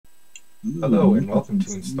Hello and welcome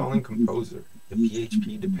to installing Composer, the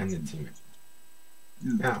PHP dependency manager.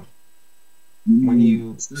 Now, when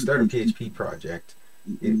you start a PHP project,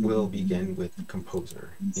 it will begin with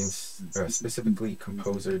Composer, specifically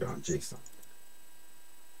composer.json.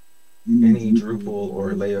 Any Drupal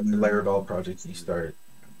or Laravel project you start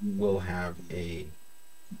will have a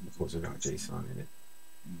composer.json in it,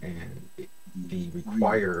 and the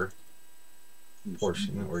require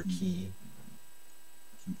portion or key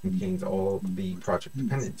contains all the project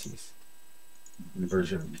dependencies. The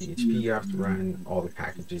version of PHP you have to run, all the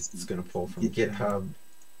packages it's going to pull from GitHub.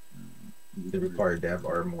 The required dev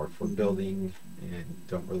are more for building and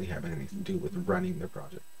don't really have anything to do with running the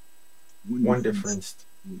project. One difference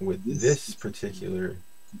with this particular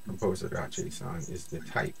composer.json is the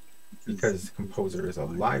type. Because Composer is a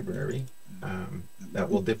library, that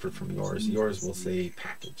will differ from yours. Yours will say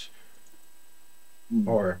package.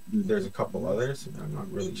 Or there's a couple others, I'm not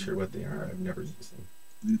really sure what they are, I've never used them.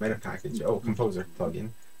 Meta package, Composer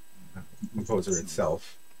plugin. Composer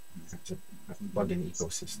itself has a plugin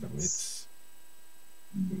ecosystem. It's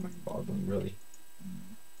mind-boggling, really.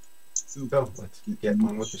 So let's get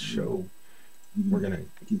on with the show. We're going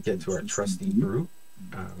to get to our trusty brew.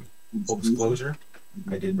 Full disclosure,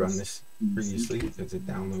 I did run this previously because it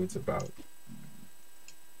downloads about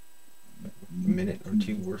a minute or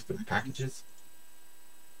two worth of packages.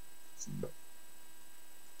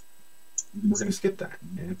 We're going to skip that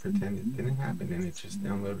and pretend it didn't happen, and it just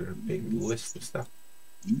downloaded a big list of stuff.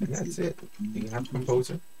 And that's it. You have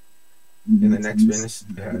Composer. In the next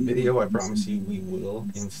video, I promise you we will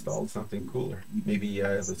install something cooler. Maybe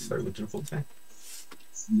let's start with Drupal 10.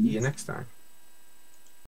 See you next time.